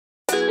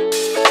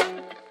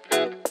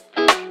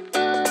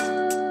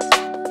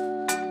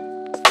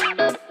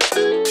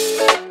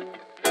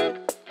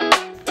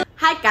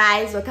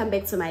guys, welcome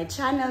back to my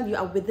channel. You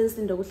are within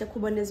Silindokuhle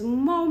Khubone's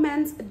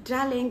moments.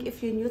 Darling,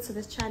 if you're new to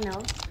this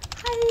channel,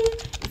 hi.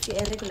 If you're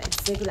a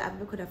regular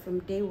advocate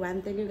from day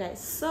one, thank you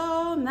guys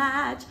so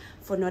much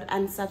for not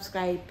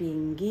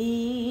unsubscribing.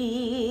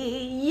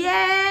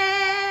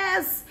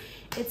 Yes,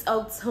 it's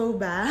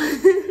October.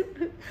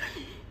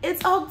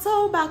 It's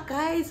October,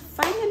 guys.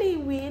 Finally,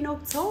 we're in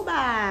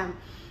October.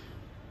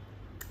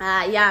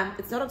 Yeah,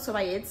 it's not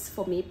October yet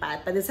for me,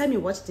 but by the time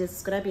you watch this,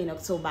 it's gonna be in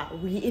October.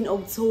 We in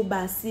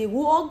October. See,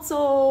 we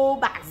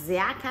October.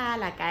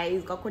 Ziakala,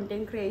 guys, got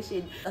content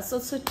creation. So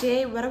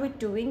today, what are we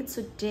doing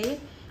today?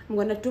 I'm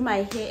gonna do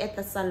my hair at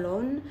the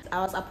salon.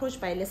 I was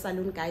approached by a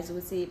salon guys who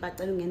say, "But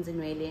they wanna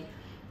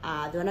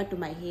do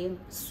my hair,"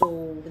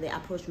 so they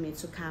approached me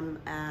to come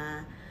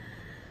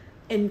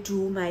and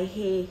do my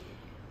hair.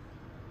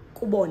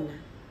 Khubone.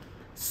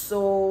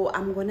 So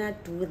I'm gonna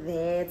do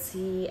that,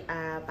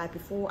 but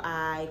before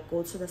I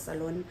go to the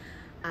salon,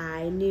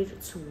 I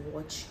need to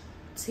watch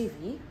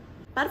TV.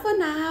 But for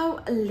now,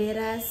 let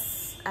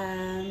us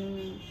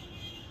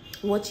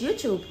watch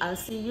YouTube. I'll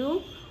see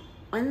you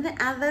on the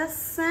other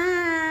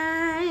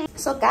side.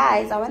 So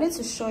guys, I wanted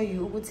to show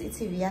you what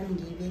TV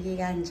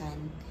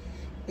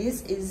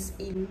this is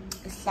in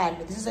slide.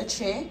 This is a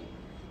chair,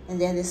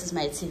 and then this is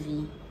my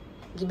TV.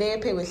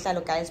 Pay with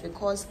Shalo guys,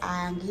 because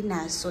I'm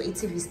gonna so it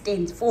TV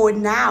stands for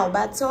now,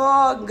 but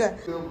don't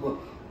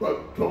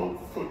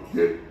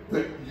forget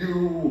that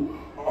you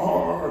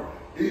are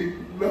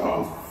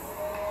enough.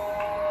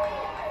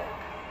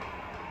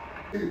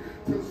 To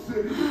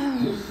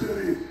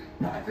city,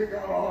 packing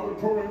out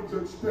auditoriums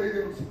and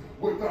stadiums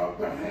without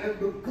the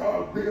hand of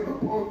God being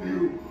upon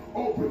you.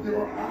 Open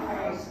your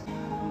eyes.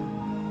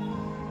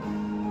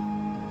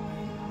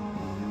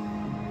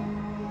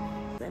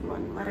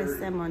 Simon, what is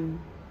Simon?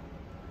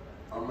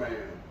 A man.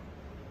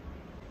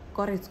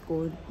 God is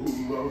good. Who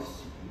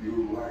loves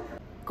you like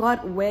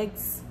God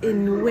works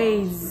in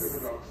ways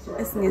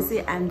as you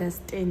say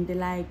understand,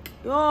 like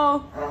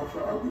yo.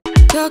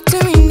 Talk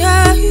to me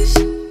nice,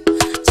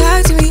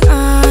 talk to me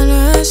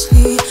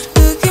honestly,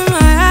 look in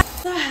my eyes.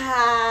 So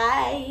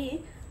hi,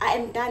 I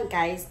am done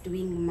guys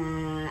doing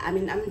my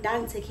I'm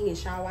done taking a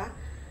shower.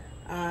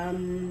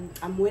 I'm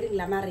wearing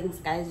Lama rings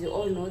guys, you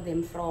all know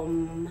them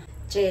from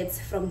Jets.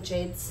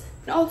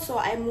 Also,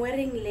 I'm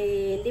wearing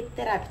the lip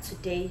therapy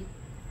today.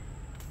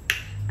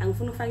 I'm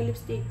gonna find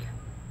lipstick.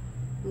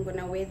 I'm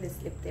gonna wear this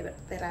lip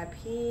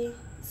therapy.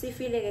 See,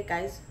 feel like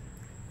guys.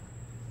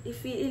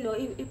 If you know,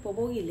 if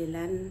pobogile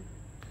lan.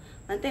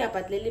 One thing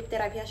about the lip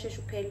therapy, I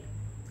should pay.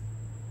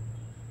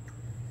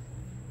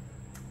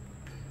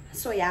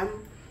 So yeah,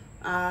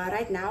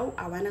 right now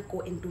I wanna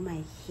go and do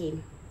my hair.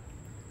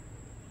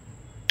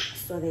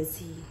 So there's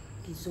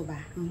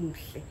Gizuba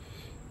Mushle.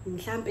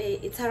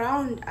 It's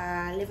around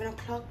 11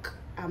 o'clock.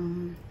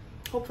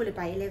 Hopefully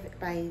by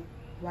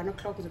 1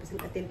 o'clock, because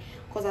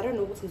I don't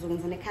know what's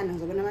going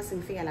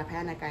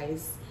on.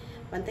 Guys,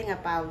 one thing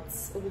about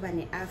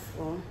Ubani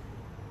Afro,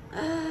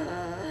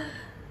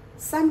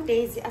 some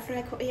days Afro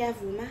like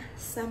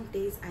some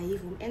days I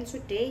even, and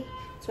today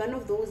it's one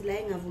of those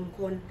lying avum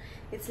con.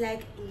 It's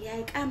like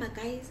yeah,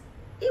 guys,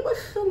 it was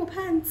so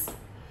pants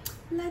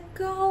like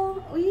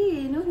go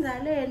no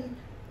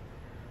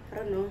I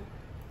don't know.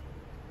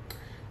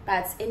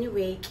 But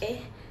anyway,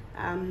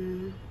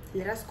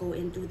 let us go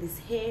and do this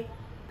hair.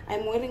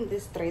 I'm wearing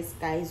this dress,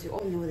 guys. You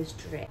all know this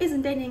dress.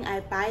 Isn't anything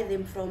I buy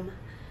them from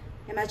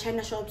my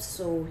China shops.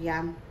 So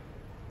yeah,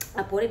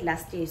 I bought it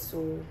last year.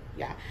 So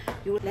yeah,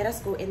 let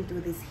us go and do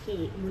this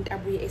hair.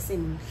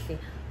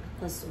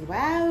 Because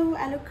wow,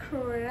 I look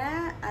crazy.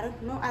 I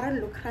don't know. I don't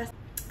look crazy.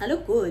 I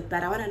look good,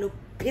 but I wanna look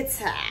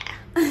better.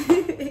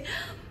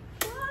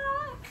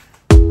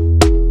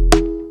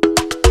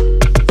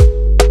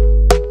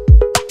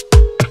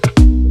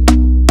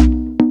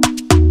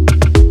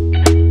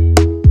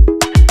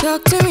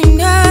 Talk to me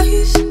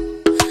nice,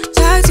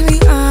 talk to me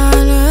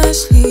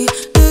honestly,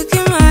 look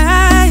in my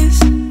eyes,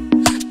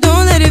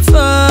 don't let it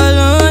fall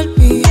on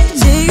me.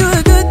 Say you're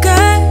a good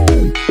guy,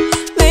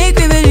 make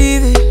me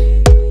believe it,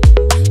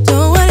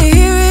 don't wanna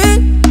hear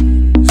it,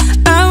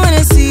 I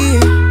wanna see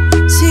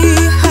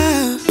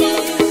how.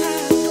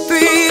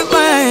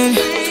 Rewind,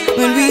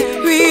 when we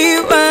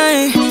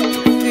rewind,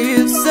 it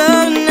feels so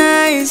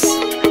nice,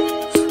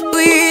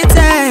 we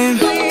time.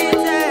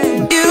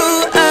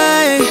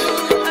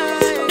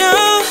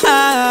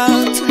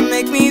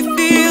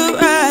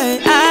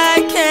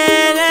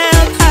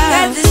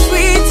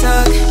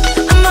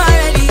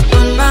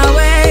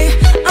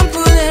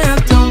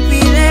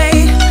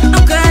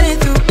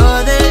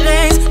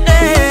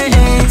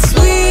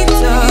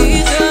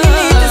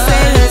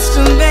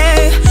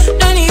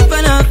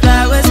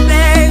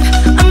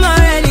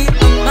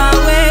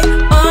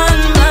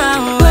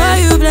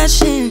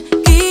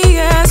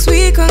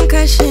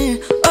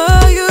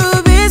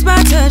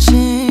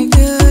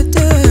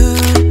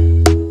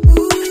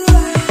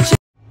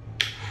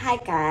 Hi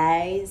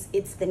guys,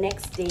 it's the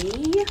next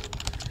day.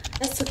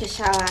 Just took a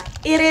shower.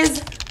 It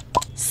is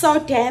so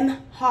damn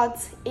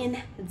hot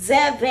in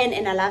Devon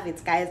and I love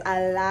it guys.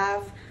 I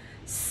love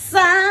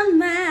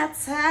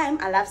Summertime.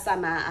 I love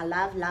summer. I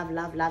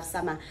love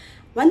summer.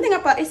 One thing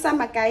about this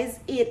summer,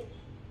 guys, it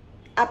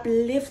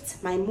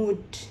uplifts my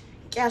mood.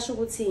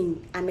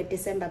 I'm a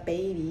December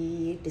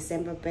baby.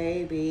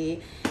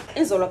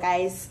 It's all,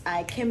 guys.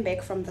 I came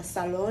back from the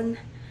salon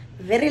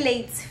very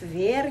late,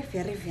 very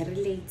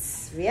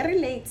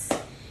late.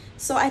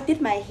 So I did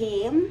my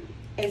hair,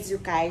 as you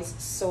guys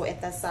saw at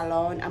the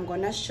salon. I'm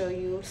gonna show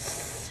you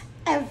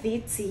a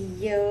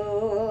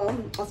video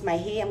of my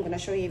hair. I'm gonna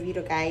show you a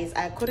video, guys.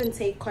 I couldn't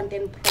take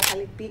content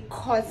properly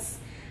because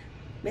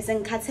I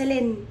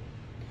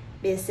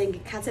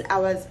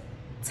was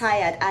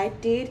tired. I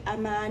did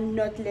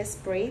knotless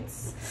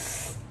braids.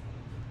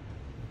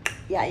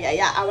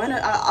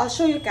 I'll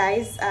show you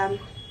guys. I'm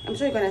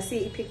sure you're gonna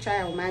see a picture.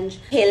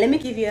 Hey, let me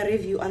give you a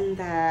review on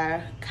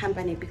the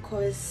company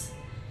because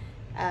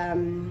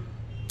I'm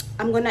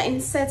gonna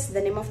insert the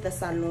name of the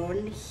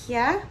salon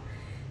here.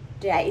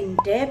 They are in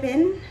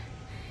Durban,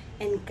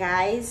 and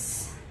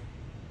guys,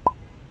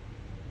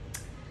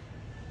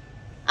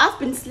 I've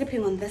been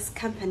sleeping on this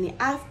company.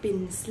 I've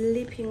been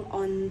sleeping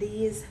on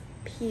these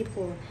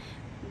people.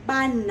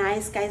 But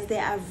nice, guys. They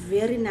are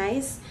very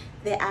nice.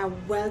 They are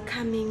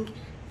welcoming.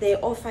 They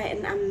offer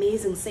an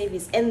amazing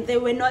service, and they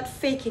were not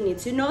faking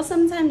it. You know,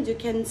 sometimes you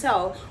can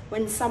tell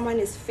when someone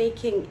is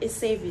faking a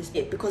service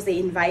because they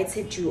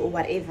invited you or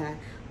whatever,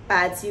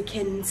 but you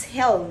can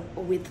tell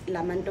with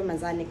Lamanto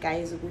Mazane,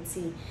 guys,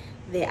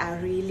 they are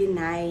really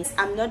nice.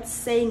 I'm not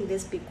saying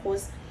this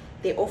because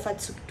they offered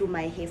to do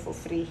my hair for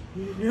free.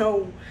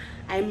 No,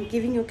 I'm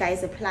giving you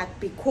guys a plug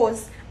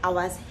because I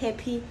was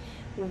happy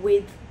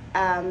with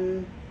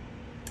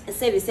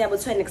service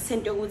to an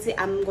extent.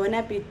 I'm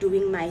gonna be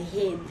doing my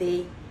hair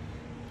there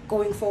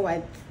going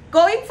forward.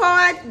 Every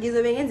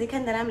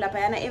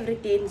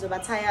day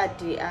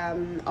tired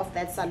of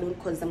that salon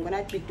because I'm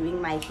gonna be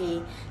doing my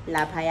hair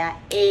lapaya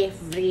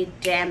every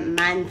damn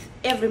month.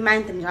 Every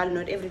month,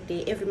 not every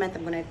day. Every month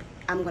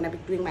I'm gonna be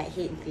doing my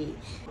hair there.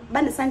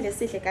 Guys,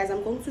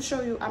 I'm going to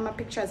show you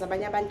pictures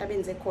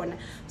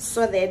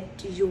so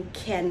that you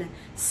can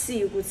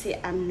see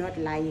I'm not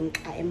lying.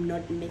 I am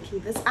not making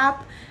this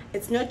up.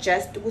 It's not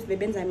just because but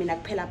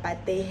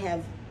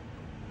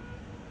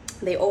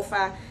they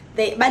offer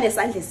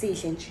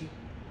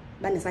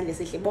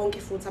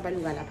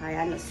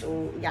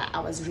so yeah, I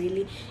was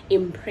really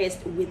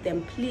impressed with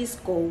them. Please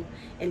go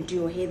and do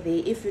your hair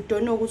there. If you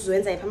don't know who's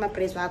doing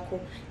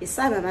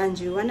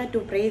you wanna do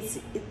braids,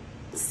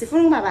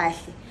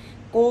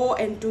 go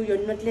and do your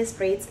knotless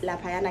braids.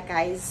 Lapayana,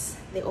 guys,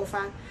 they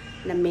offer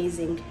an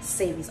amazing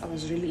service. I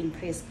was really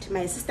impressed.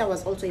 My sister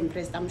was also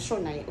impressed. I'm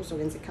sure I also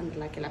went to come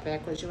like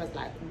because she was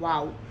like,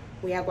 wow,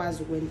 we are going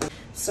to win.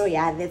 So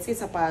yeah, that's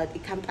it about the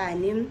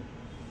company.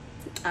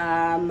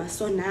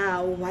 So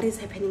now what is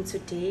happening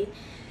today?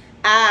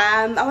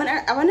 I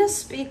wanna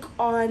speak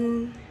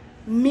on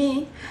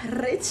me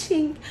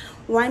reaching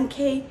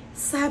 1K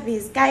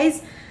subs,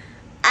 guys.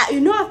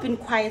 You know, I've been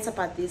quiet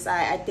about this.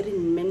 I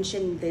didn't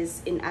mention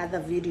this in other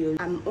videos.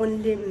 I'm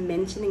only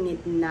mentioning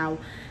it now.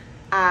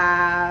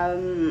 I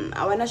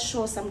want to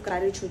show some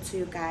gratitude to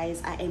you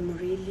guys. I am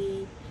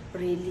really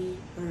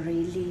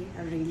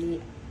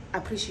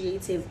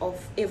appreciative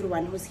of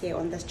everyone who's here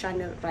on this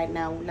channel right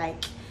now.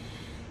 Like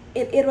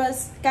it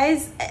was,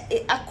 guys,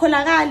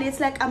 it's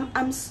like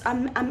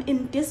I'm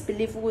in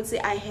disbelief. Would say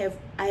I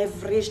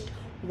have reached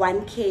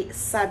 1K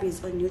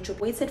subs on YouTube.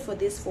 Waited for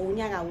this for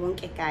unyaka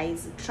wonke,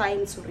 guys,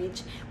 trying to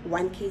reach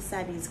 1K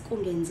subs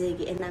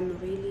kungenzeki, and I'm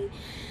really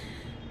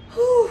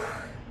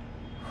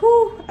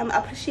I'm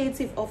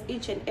appreciative of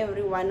each and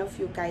every one of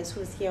you guys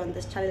who's here on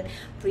this channel.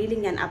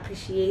 Really an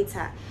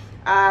appreciator.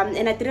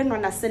 And I didn't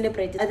want to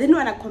celebrate it. I didn't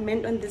want to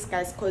comment on this,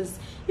 guys, because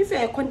if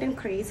you're a content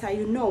creator,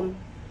 you know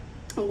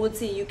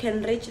you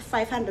can reach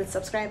 500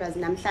 subscribers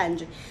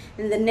namhlanje,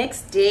 and the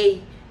next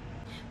day,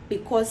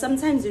 because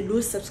sometimes you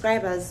lose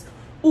subscribers,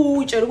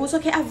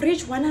 okay, I've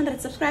reached 100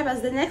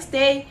 subscribers, the next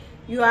day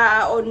you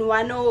are on you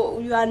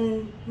are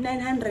on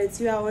 900,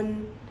 you are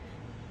on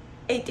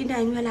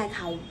 89. You're like,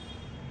 how?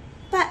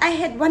 But I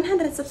had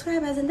 100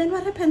 subscribers, and then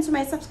what happened to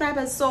my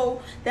subscribers? So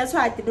that's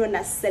why I didn't want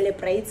to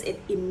celebrate it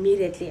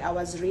immediately. I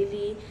was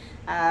really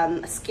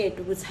scared.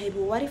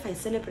 What if I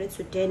celebrate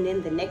today and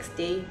then the next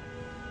day?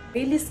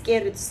 Really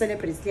scared to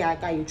celebrate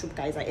YouTube,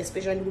 guys,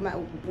 especially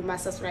with my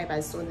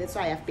subscribers. So that's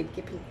why I've been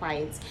keeping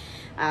quiet.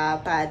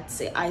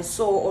 But I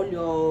saw all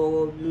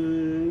your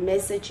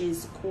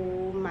messages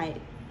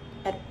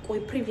at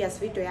previous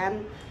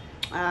video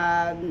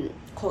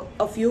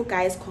of you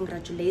guys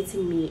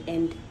congratulating me,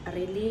 and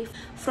really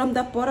from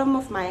the bottom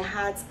of my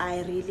heart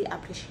I really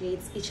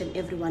appreciate each and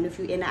every one of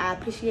you, and I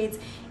appreciate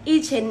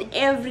each and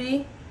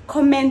every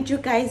comment you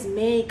guys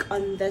make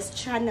on this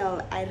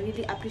channel. I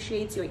really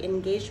appreciate your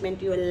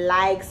engagement, your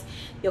likes,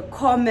 your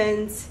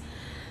comments,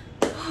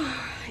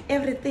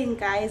 everything,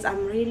 guys.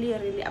 I'm really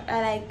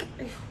like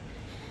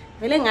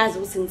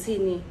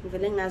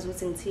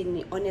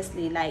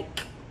honestly,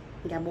 like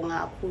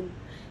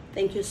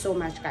thank you so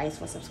much, guys,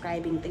 for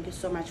subscribing. Thank you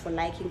so much for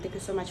liking. Thank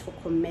you so much for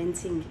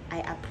commenting. I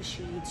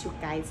appreciate you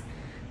guys.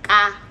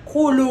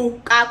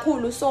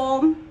 kakhulu.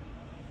 So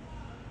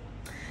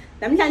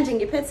namhlanje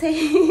ngiphethe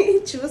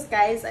juice,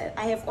 guys.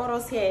 I have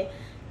oros here,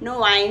 no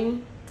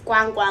wine,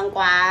 kwang,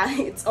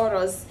 it's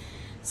oros.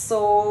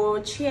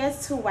 So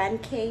cheers to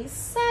 1K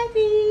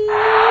service.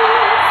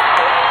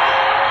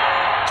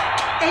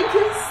 Thank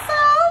you so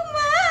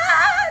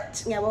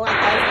much.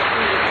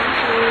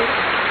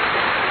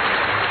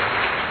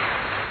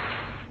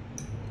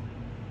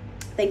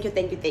 Thank you.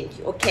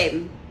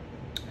 Okay,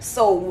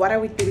 so what are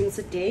we doing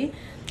today?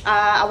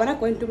 I want to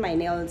go into my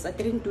nails. I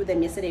didn't do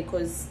them yesterday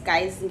because,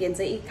 guys,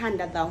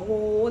 the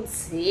whole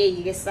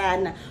day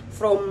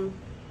from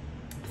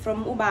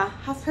Uber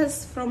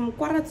from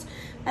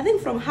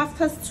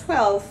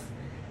 12:30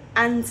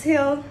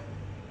 until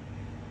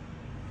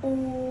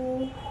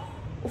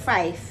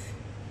 5, if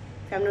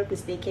I'm not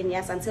mistaken.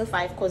 Yes, until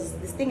 5, because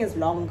this thing is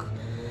long.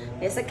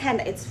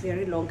 It's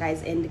very long,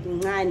 guys, and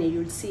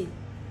you'll see.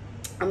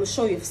 I'm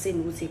sure you've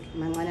seen music.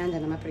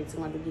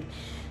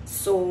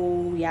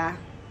 So yeah,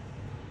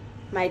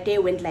 my day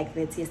went like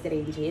that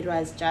yesterday. It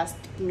was just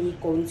me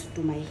going to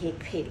do my hair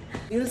pale.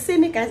 You'll see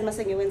me, guys,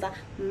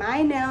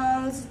 my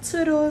nails.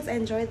 Toodles.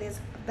 Enjoy this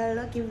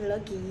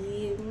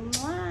vloggy.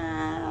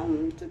 Mwah. Oh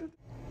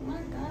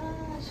my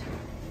gosh.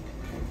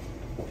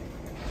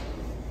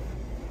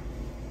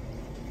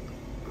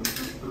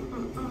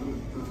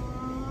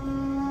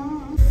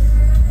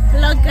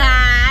 Hello,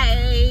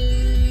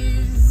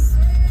 guys.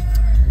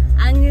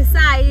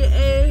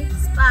 Angisai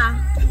spa.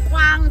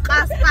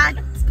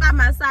 Spa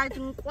massage.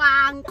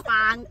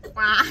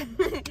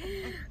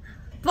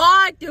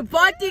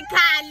 Body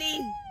kali.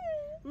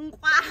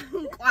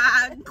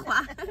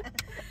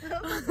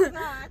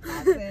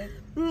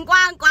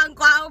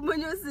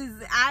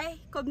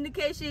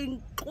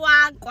 Communication.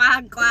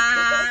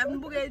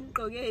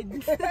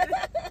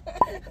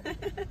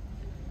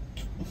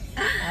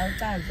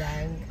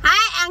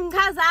 Hayi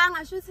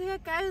angichazanga shuthi ke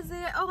guys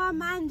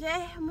okwamanje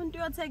umuntu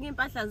uyothenga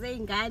impahla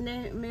zeingane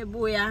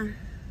mebuya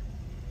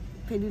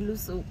phelile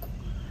usuku.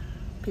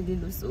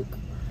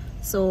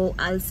 So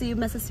I'll see you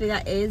mase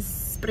sifika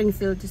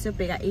Springfield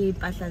siyobheka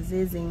impahla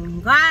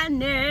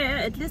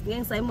zezingane. At least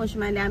ngeke sayimosha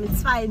imali yami.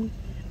 It's fine.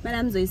 Manje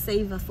I'm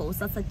zoyisave for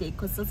Saturday,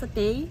 because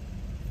Saturday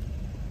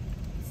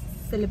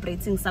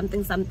celebrating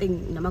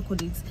something nama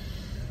colleagues.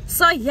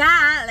 So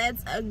yeah,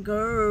 let's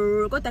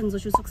go. Kodwa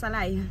ngizoshuta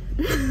ukusalayo.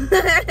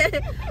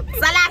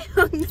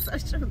 Salayo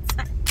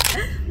ngizoshuta.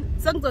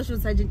 So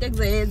ngizoshuta nje into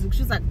ekuzoyenza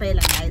ukushuta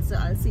kuphela, guys. So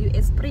I'll see you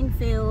at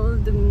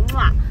Springfield.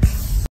 Mwah.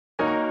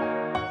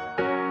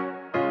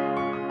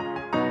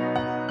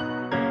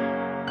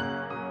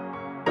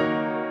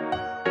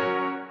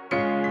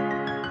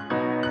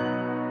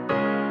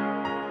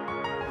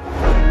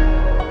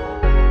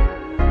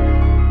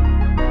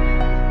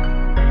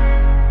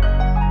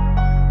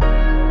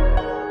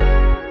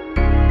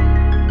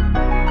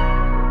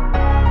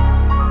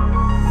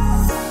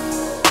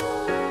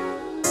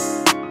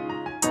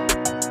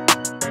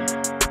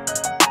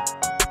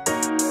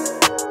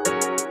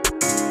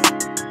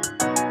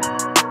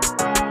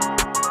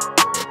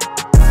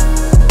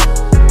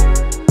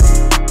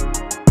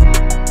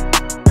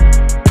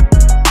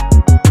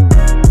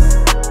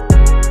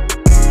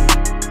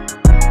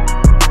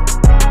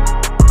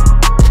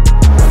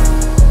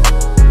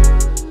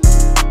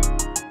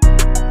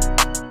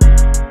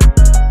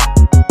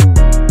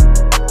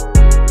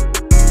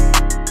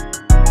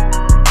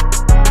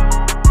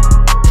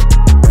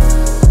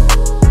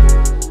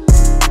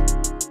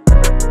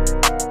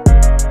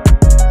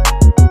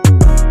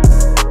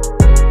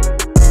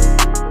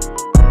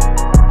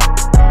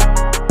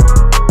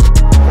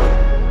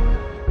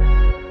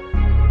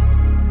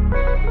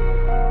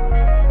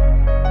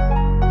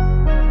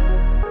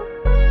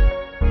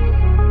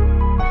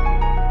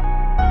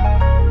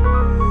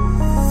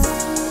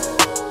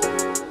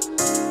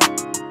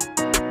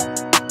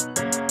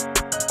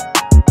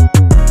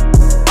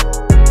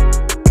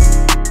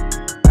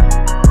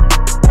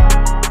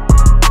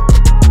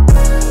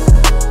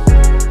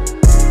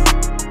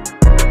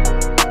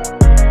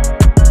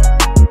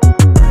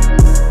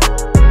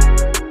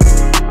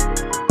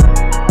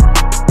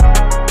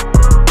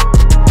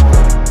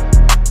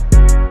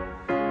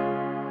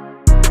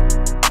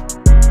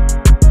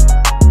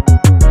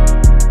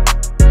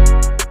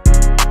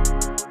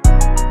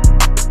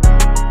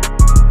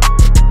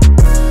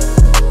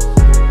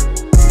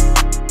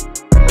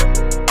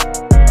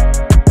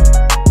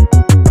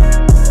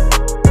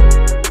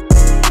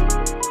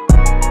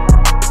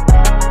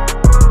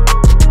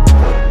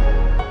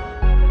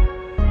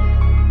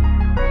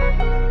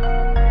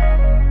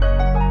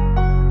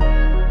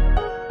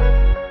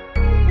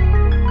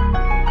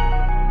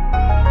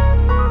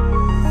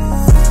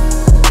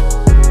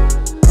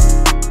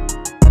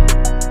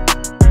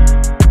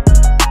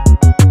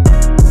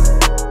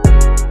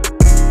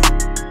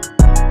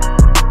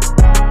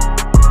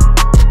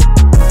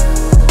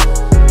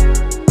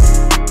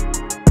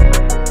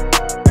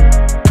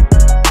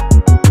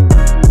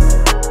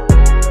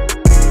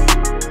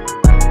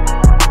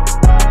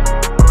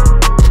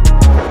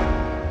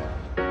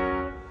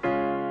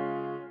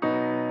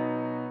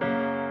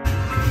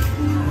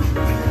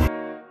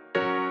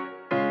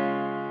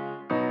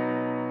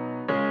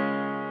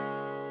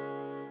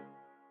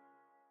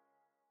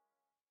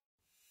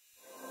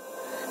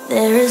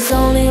 There is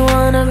only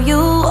one of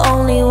you,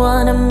 only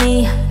one of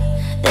me.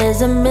 There's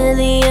a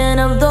million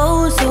of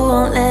those who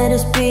won't let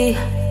us be,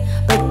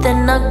 but they're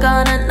not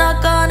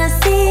gonna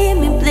see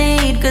me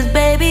bleed. Cause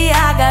baby,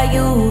 I got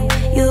you.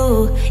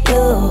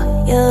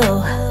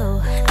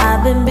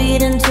 I've been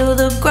beaten to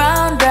the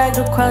ground, dragged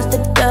across the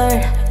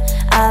dirt.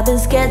 I've been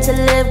scared to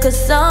live cause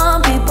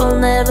some people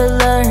never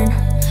learn,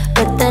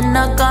 but they're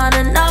not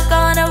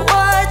gonna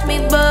watch me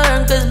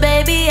burn. Cause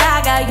baby,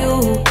 I got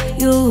you.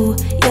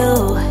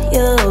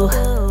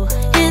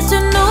 Here's to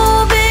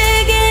new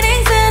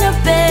beginnings and a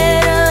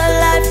better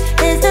life.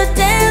 Here's to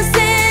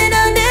dancing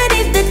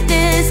underneath the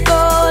disco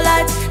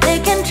lights. They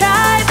can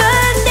try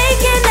but they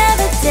can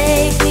never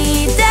take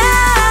me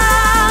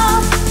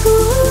down.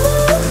 Ooh,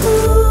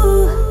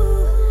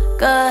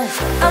 cause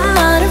I'm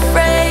not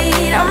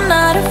afraid, I'm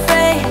not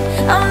afraid,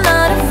 I'm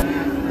not afraid.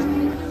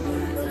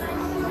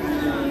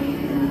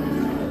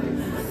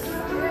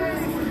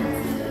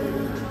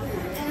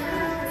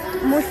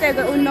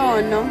 Muhleke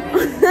unono.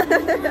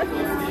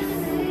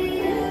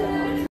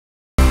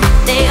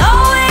 They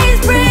always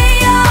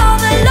bring all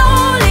the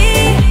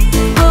lonely,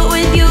 but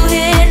with you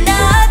here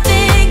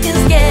nothing can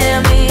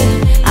scare me.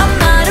 I'm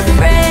not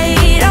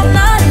afraid, I'm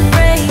not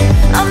afraid,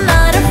 I'm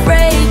not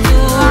afraid to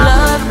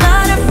love,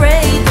 not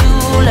afraid to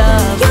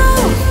love you.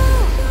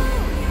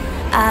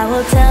 I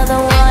will tell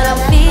them what I'm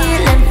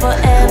feeling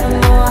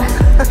forevermore.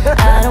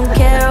 I don't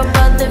care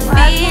about the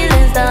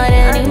feelings, not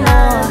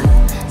anymore.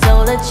 So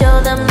let's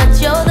show them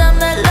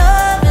that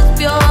love is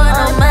pure,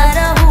 no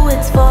matter who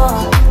it's for.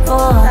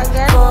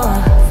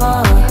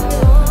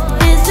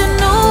 Here's to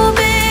new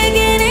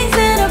beginnings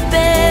and a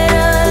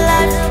better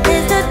life.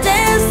 Here's to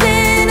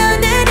dancing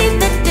underneath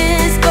the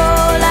disco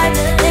lights.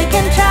 They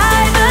can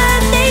try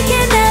but they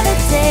can never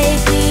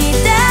take me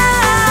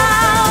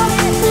down.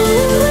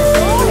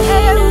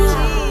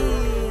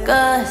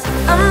 Cause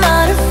I'm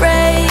not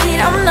afraid,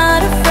 I'm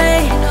not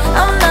afraid,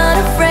 I'm not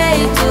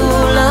afraid to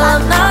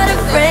love, not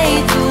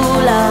afraid to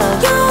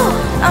love you.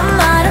 I'm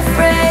not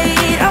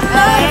afraid, I'm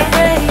not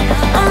afraid,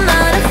 I'm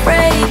not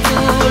afraid to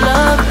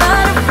love,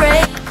 not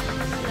afraid.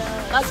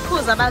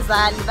 Basikhuza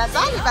abazali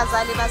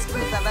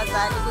basikhuza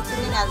abazali ukuthi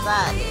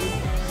ningazali.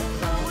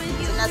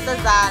 Thina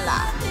sezala.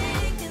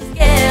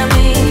 Scare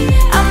me.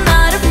 I'm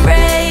not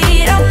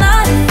afraid, I'm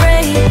not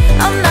afraid,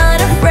 I'm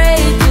not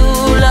afraid to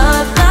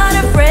love, not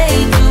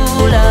afraid to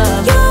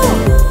love you.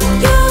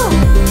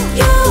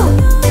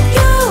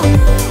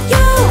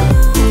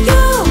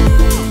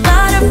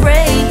 Not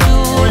afraid to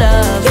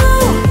love you.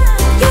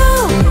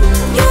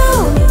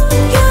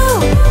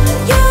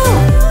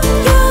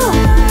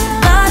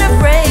 Not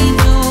afraid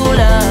to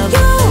love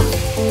you.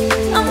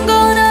 I'm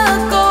gonna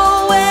go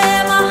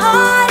where my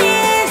heart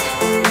is.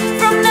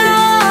 From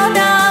now on,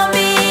 I'm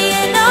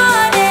being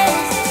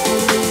honest.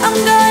 I'm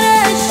gonna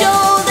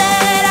show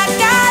that I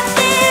got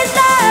this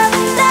love.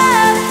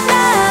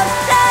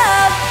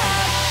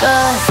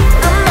 Cause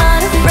I'm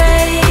not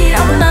afraid,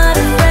 I'm not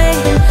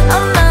afraid,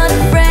 I'm not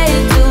afraid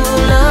to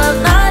love,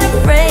 not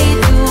afraid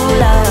to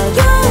love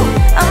you.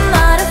 I'm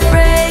not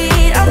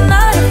afraid, I'm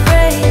not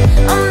afraid,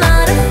 I'm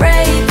not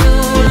afraid to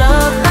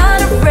love,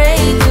 not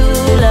afraid to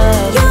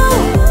love you.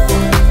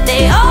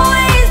 They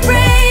always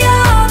bring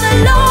all the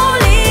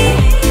lonely,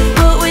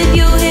 but with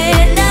you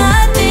here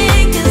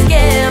nothing can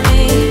scare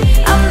me.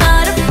 I'm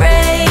not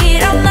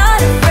afraid, I'm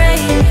not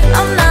afraid,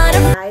 I'm not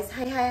afraid. Guys,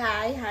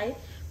 hi.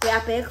 We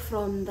are back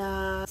from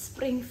the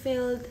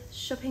Springfield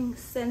shopping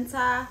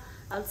center.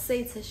 I'll say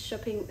it's a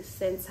shopping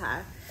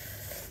center.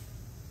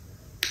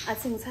 I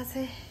think that's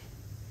a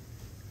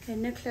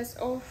necklace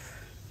off.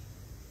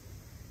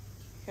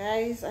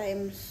 Guys, I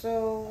am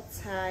so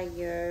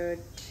tired.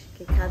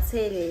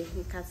 Ngikhathele.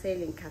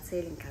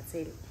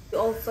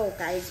 Also,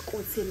 guys,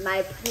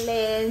 my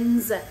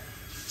plans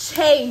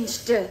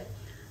changed.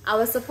 I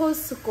was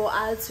supposed to go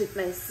out with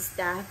my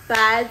sister,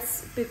 but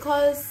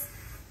because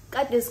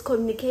got this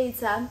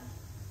communicator,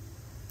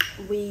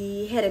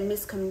 we had a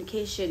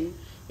miscommunication.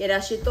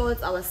 She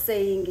thought I was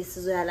saying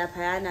isizoya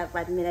laphayana,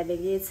 but mina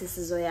bengithi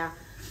sizoya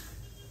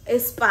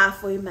spa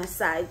for a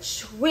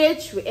massage,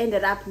 which we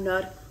ended up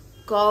not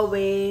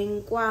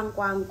going.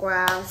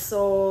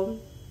 So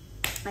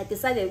I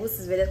decided this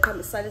is very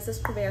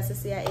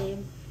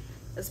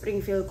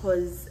Springfield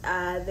because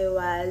there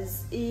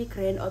was a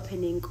grand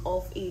opening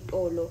of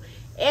Itolo.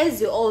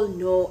 As you all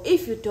know,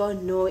 if you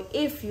don't know,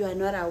 if you are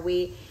not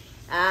aware,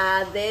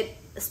 that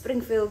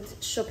Springfield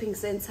shopping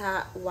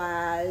center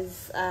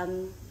was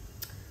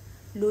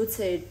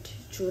looted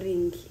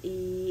during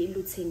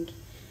looting.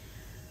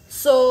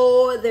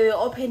 So they were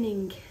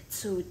opening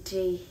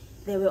today.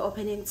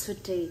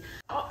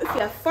 If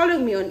you are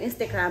following me on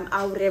Instagram,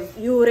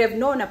 you would have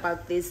known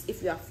about this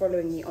if you are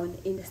following me on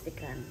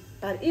Instagram.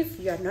 But if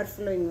you are not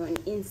following me on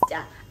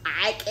Insta,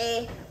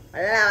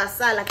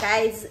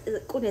 guys,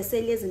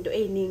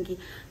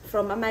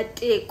 from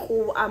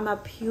amateku,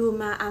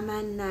 amapuma,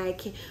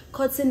 amanike,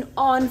 cotton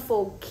on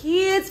for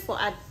kids, for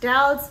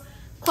adults.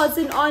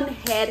 Cotton on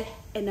had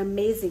an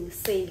amazing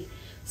sale,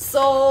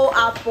 so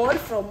I bought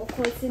from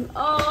Cotton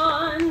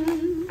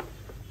On.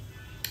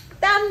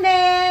 Thumbnail.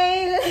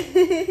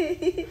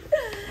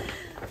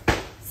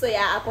 So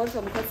yeah, I bought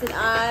from Cotton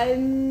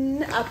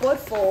On. I bought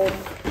from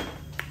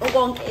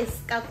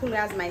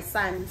as my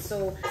son.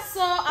 So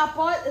I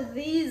bought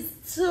these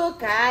two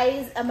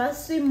guys. I'm a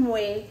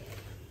swimwear.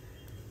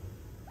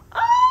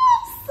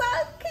 Oh, so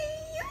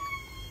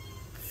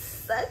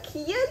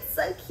cute,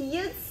 so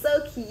cute,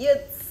 so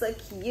cute, so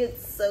cute,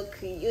 so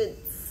cute.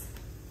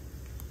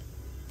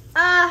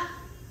 Ah,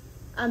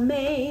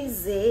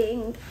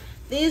 amazing.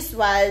 This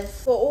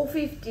was for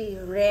 50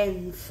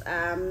 rand.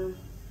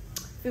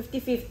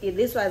 50-50.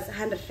 This was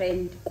 100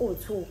 rand. Oh,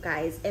 two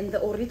guys, and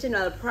the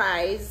original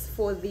price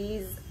for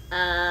these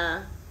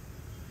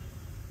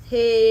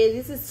hey,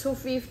 this is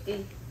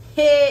 250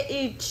 hey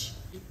each.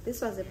 This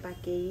was a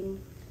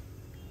bargain,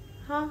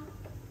 huh?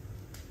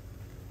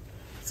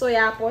 So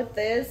yeah, I bought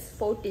this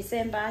for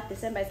December.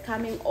 December is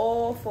coming,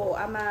 all for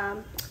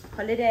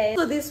holiday.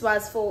 So this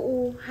was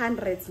for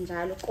 100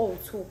 njalo. Oh,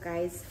 two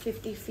guys,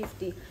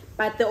 50-50.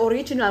 But the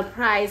original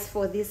price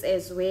for this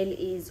as well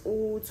is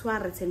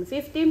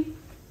 250.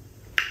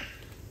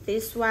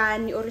 This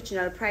one,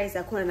 original price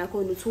is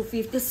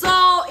 250.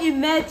 So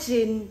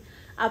imagine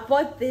I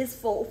bought this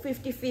for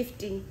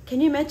 50-50.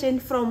 Can you imagine,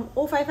 from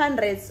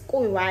 500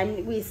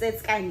 one we said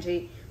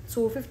kanji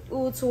to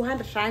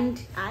 200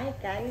 rand? Hi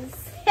guys,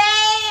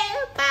 hey,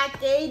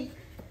 bargain.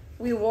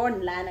 We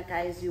won, Lana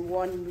guys, we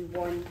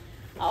won.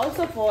 I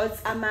also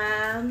bought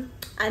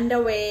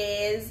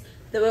underwears.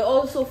 They were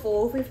also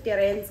for 50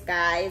 rands,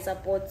 guys. I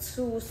bought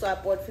two, so I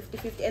bought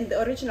 50-50, and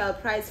the original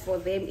price for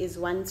them is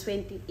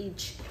 120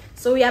 each.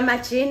 So we are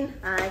matching.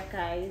 Hi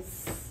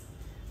guys,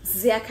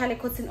 I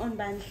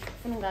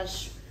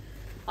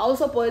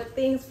also bought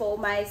things for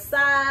my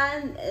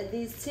son.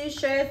 These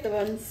t-shirts, they were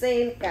on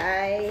sale,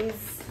 guys.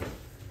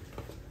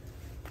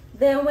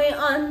 They were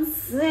on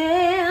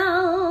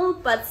sale,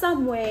 but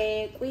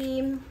somewhere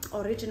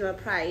original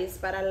price.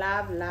 But I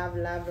love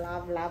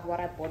what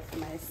I bought for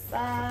my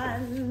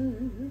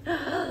son.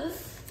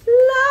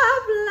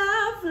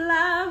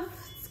 Love.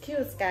 It's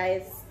cute,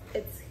 guys.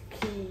 It's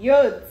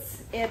cute.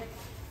 It's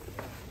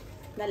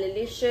my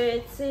little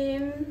shirt.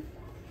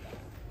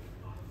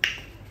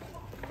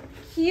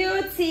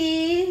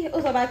 Cutie.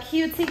 Also about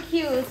cutie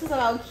cute. Also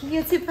about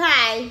cutie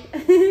pie.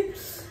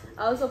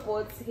 I also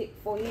bought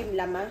for him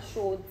lama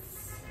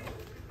shorts.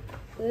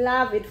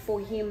 Love it for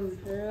him.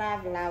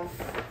 Love.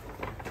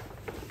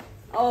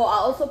 Oh, I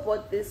also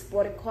bought this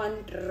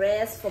bodycon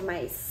dress for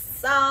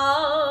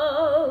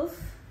myself.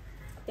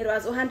 It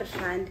was 100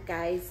 rand,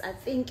 guys. I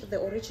think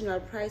the original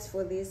price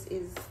for this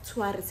is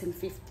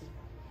 250,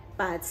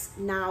 but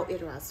now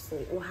it was for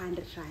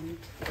 100 rand.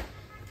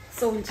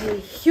 So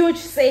huge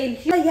sale.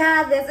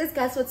 Yeah, that's it,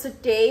 guys, for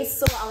today.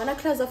 So I want to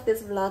close off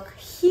this vlog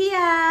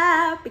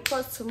here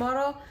because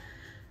tomorrow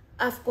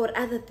I've got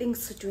other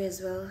things to do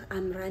as well.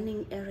 I'm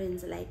running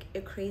errands like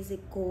a crazy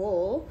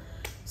girl.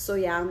 So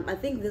yeah, I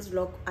think this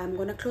vlog, I'm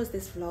gonna close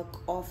this vlog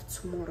off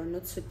tomorrow,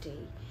 not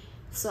today.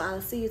 So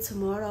I'll see you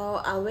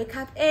tomorrow. I'll wake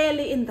up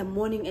early in the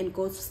morning and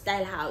go to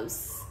Style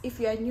House. If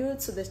you are new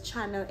to this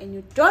channel and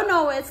you don't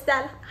know where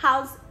Style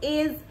House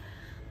is,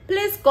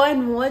 please go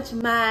and watch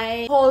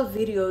my whole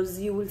videos.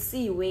 You will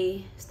see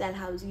where Style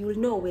House, you will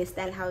know where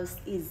Style House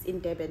is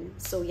in Durban.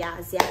 So yeah,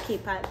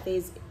 Ziyakhipha,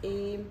 there's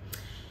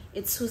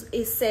it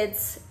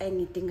says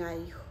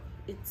engidingayo.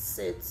 It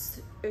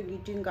says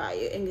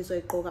engidingayo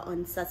engizoyiqoka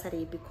on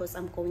Saturday because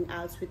I'm going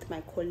out with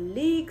my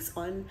colleagues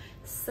on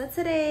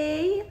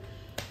Saturday.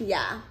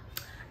 Yeah,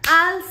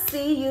 I'll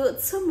see you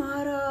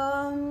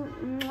tomorrow.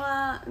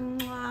 Mwah,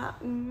 mwah,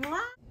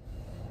 mwah.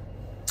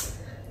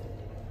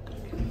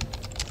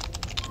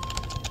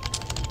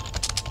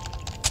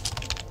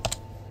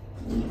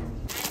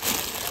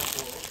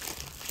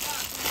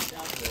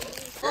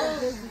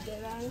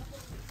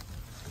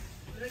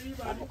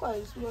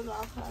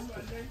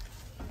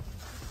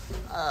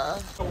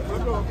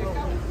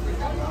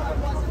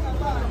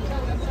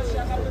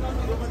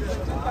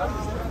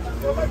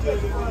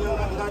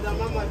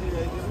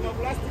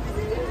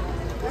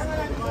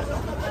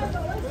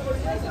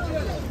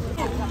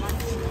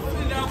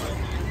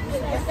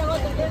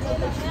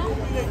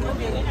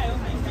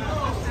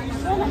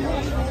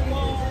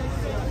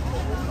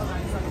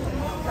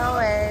 No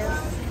ways.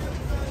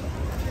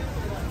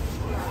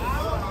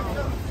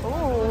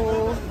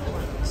 Ooh,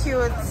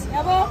 cute.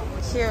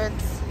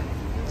 Cute.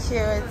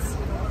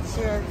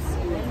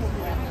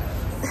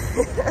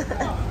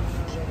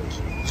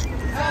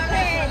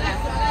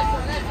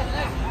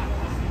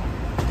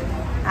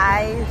 I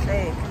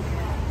think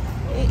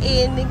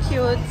in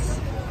cute.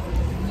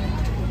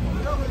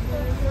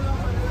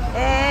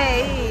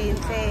 Hey,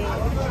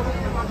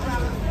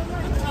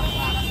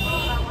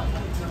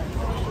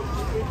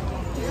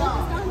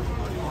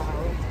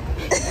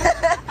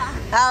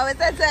 oh,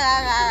 it's a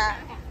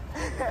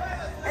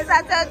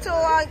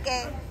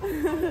okay.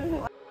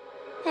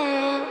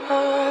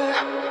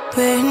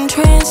 We're in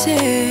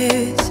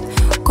trances,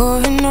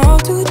 going all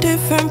to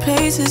different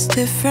places,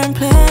 different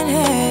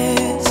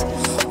planets.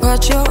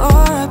 Watch your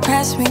aura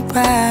pass me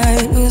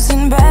by,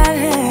 losing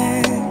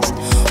balance.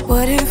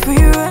 What if we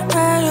run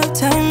out of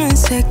time and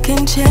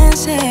taking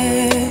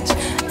chances,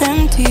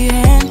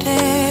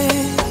 empty-handed.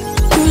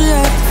 You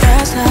like the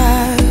fast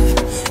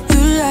life, you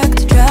like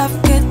to drive,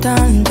 get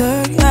down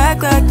dirty,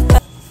 act like.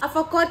 I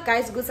forgot,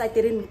 guys, because I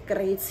didn't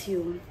greet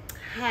you.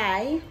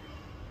 Hi,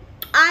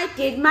 I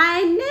did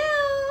my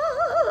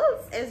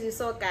nails. As you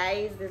saw,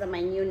 guys, these are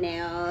my new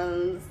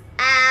nails.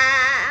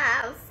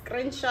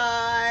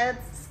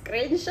 Screenshots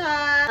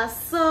are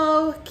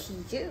so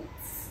cute.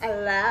 I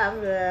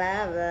love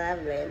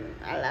them.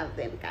 I love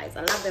them, guys.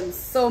 I love them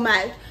so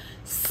much.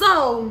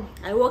 So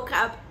I woke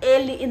up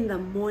early in the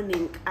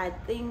morning. I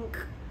think,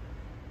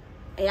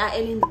 yeah,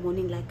 early in the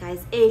morning, like,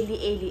 guys,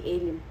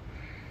 early.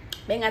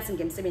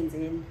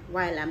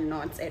 While I'm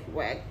not at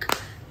work,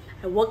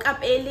 I woke up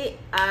early.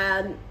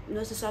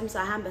 No, so I'm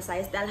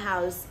Style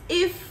House.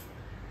 If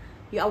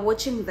you are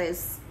watching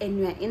this and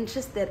you are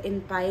interested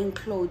in buying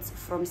clothes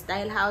from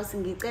Style House,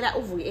 because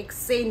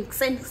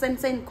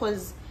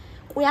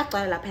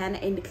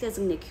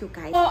and cute,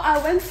 guys. So I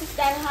went to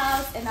Style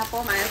House and I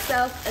bought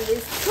myself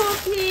these two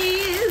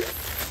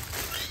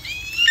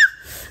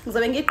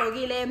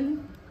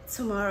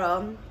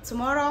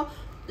tomorrow,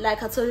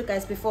 like I told you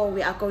guys before,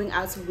 we are going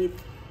out with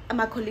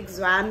my colleagues.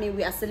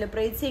 We are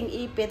celebrating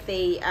a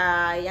birthday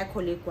ya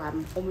colleague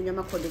wami, omunye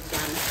my colleague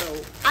wami. So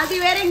I'll be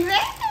wearing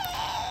that.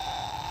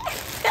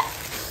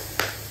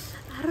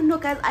 I don't know,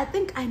 guys. I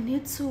think I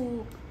need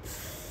to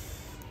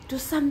do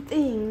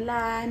something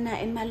lana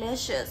in my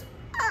lashes.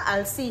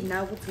 I'll see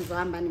now.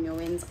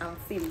 I'll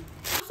see.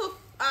 Also,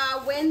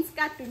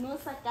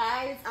 Dunosa,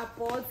 guys, I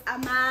bought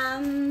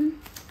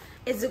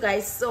as you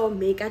guys saw,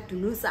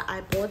 Dunosa,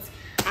 I bought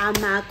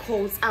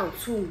coats out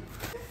too.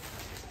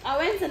 I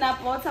went and I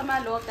bought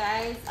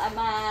guys,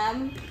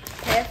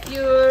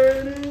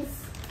 perfumes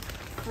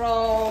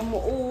from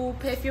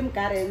Perfume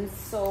Gardens.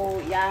 So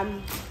yeah,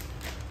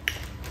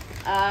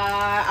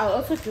 I'll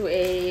also do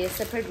a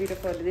separate video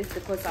for this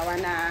because I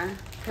wanna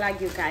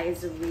plug you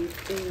guys with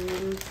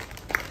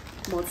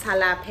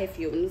Motala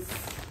perfumes.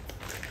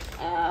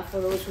 For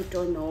those who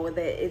don't know,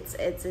 that it's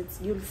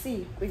you'll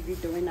see quick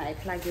video when I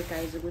plug you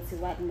guys with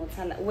what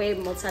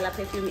Motala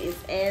perfume is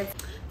at.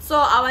 So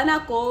I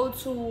wanna go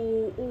to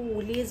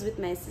Woolies with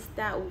my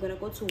sister. We're gonna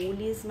go to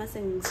Woolies.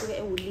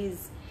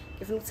 Woolies.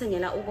 If you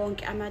tengela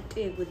ugonke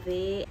amategu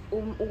there,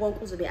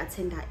 ugonke uzobe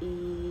attenda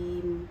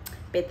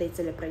birthday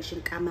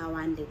celebration kama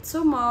one day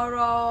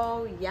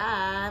tomorrow.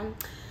 Yeah.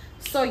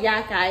 So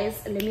yeah,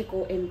 guys, let me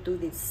go and do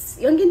this.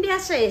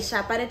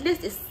 But at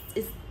least it's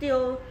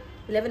still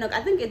 11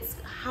 o'clock. I think it's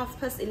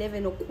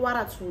 11:30 or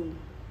quarter to.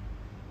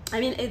 I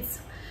mean, it's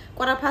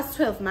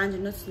 12:15,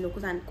 man. Not slow,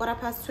 because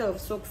 12:15.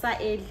 So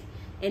early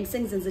and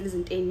things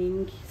isn't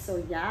ending. So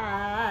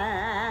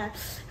yeah,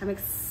 I'm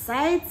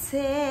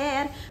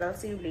excited. I'll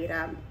see you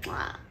later.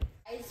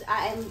 Guys,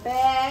 I am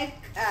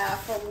back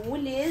from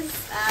Woolies.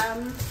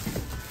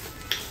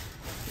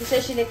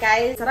 Especially,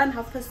 guys, around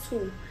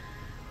 2:30.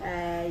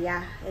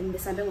 Yeah, and the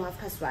Sunday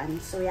 1:30.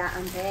 So yeah,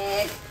 I'm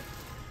back.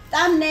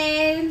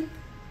 Thumbnail.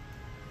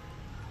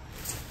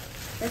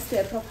 Let's do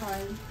a proper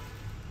one.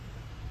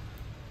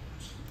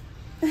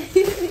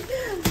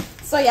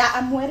 So yeah,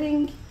 I'm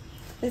wearing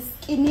the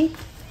skinny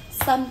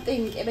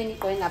something even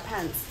going up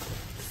pants.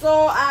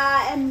 So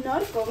I am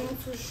not going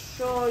to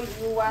show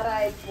you what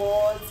I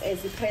bought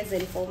as a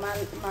present for my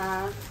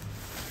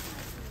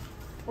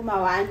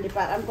one,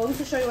 but I'm going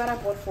to show you what I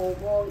bought for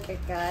Wonke,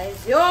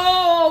 guys.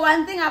 Yo,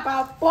 one thing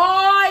about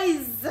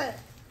boys,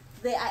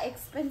 they are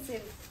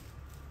expensive.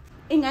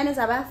 Ingane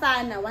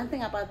zabafana, one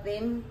thing about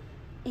them,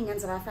 ingane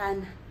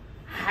zabafana.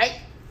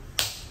 Hi.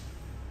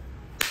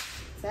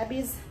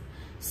 Sabis.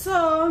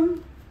 So,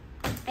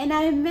 and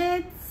I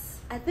met,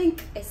 I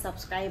think, a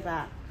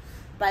subscriber,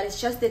 but it's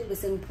just that we're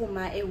saying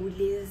Puma a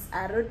Woolies.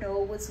 I don't know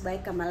what's by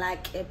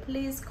Kamalak.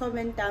 Please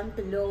comment down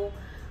below.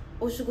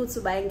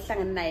 To buy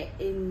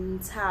in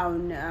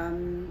town,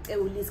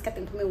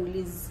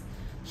 Woolies.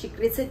 She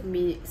greeted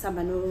me,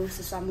 Sambano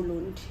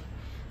Susamulund.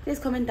 Please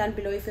comment down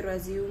below if it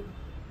was you.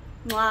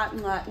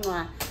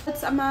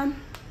 That's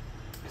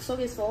so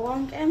it's for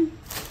one.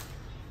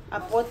 I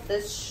bought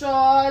the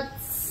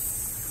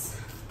shorts.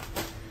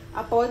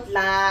 I bought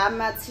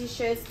Lama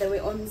t-shirts. They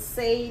were on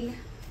sale.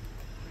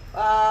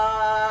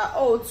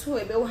 Two,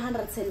 about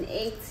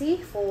 180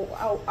 for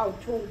our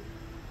two.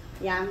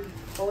 Yeah,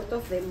 both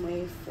of them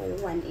were for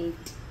 180.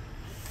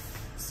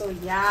 So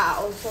yeah, I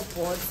also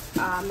bought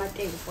my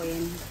thing for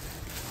him.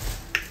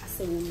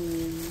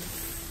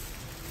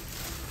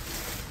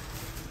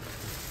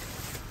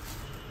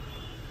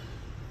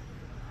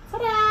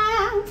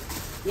 Ta-da!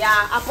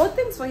 Yeah, I bought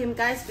things for him,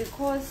 guys,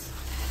 because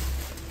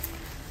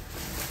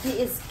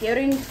he is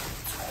getting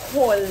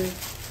tall.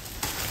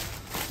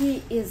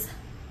 He is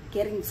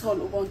getting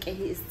tall.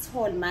 He is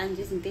tall, man.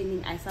 Just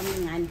intending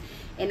something.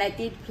 And I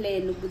did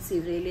plan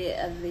really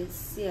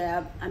this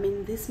year. I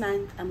mean, this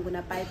month I'm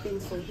gonna buy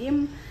things for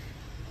him.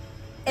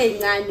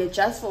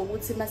 Just for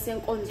Uguti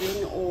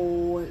Masenkonzini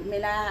or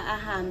Mela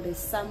Ahambe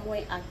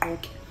somewhere at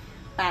work.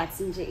 but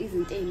nje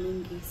izinto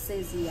eziningi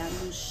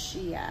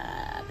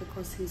seziyamushiya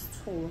because he's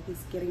tall,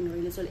 he's getting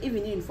really tall.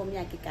 Even uniform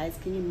yakhe, guys,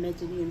 can you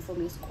imagine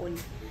uniform yesikole?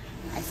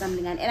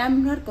 Something, and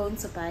I'm not going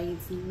to buy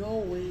it.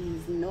 No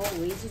ways, no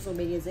ways.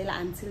 Uzobekezela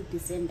until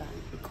December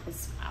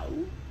because wow,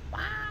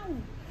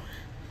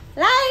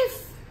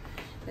 life.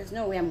 There's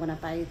no way I'm gonna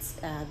buy it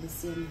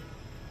this year.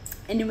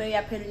 Anyway, we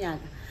are pelunyaka,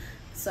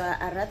 so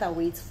I'd rather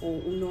wait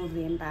for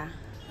November.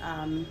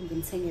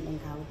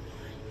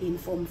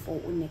 Inform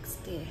for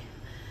next year.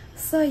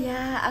 So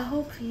yeah, I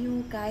hope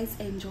you guys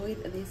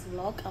enjoyed this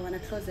vlog. I want to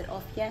close it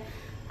off here.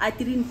 I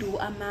didn't do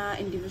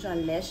individual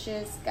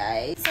lashes,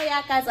 guys. So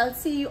yeah, guys, I'll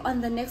see you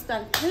on the next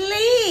one.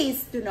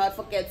 Please do not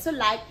forget to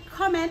like,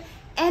 comment,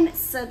 and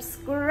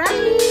subscribe.